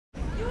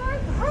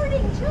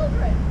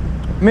children.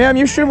 Ma'am,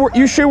 you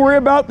should worry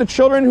about the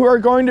children who are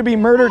going to be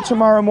murdered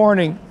tomorrow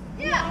morning.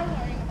 Yeah.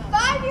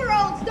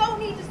 5-year-olds don't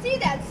need to see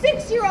that.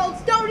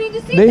 6-year-olds don't need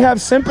to see that. They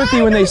have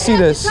sympathy when they see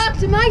this. I talk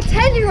to my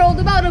 10-year-old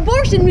about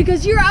abortion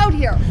because you're out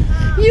here.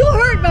 You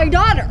hurt my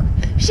daughter.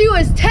 She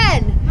was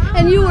 10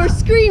 and you were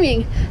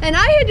screaming. And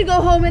I had to go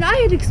home and I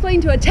had to explain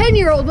to a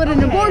 10-year-old what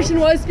an abortion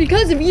was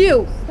because of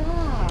you.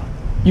 Stop.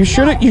 You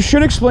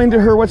should explain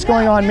to her what's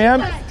going on,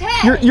 ma'am.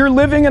 You're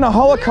living in a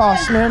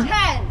Holocaust, ma'am.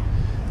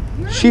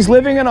 She's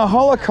living in a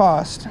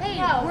Holocaust. Hey,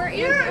 we're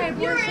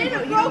anti-abortion,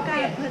 but you don't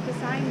gotta put the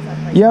signs up.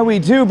 Like Yeah, we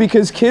do,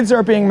 because kids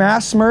are being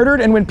mass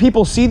murdered, and when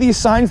people see these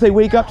signs, they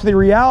wake up to the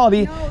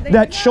reality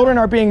that children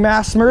are being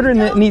mass murdered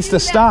and it needs to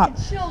stop.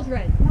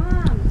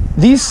 Mom.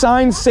 These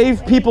signs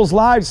save people's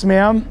lives,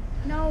 ma'am.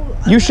 No.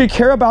 You should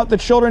care about the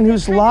children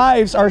whose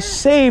lives are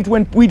saved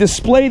when we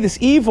display this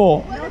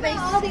evil. What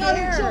about all the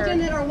other children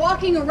that are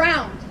walking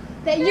around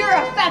that you're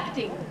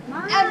affecting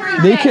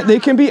every day? They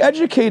can be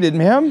educated,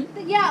 ma'am.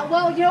 Yeah,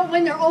 well, you know,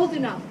 when they're old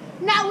enough.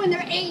 Not when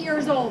they're 8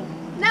 years old.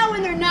 Not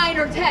when they're 9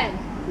 or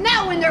 10.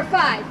 Not when they're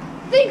 5.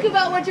 Think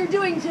about what you're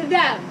doing to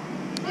them.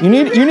 You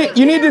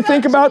need to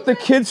think about the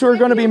kids who are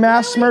going to be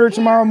mass murdered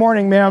tomorrow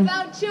morning, ma'am.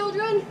 About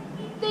children,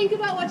 think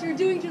about what you're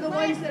doing to the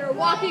ones that are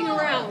walking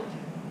around.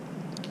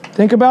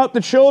 Think about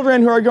the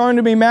children who are going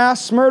to be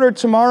mass murdered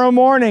tomorrow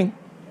morning.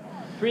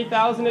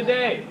 3,000 a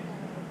day.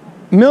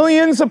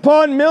 Millions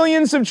upon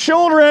millions of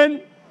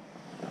children,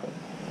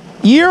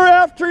 year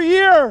after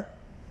year.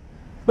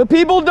 But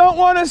people don't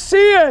want to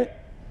see it.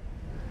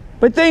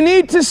 But they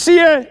need to see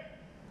it.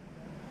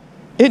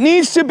 It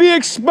needs to be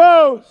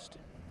exposed.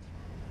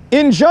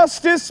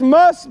 Injustice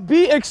must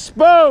be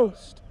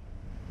exposed.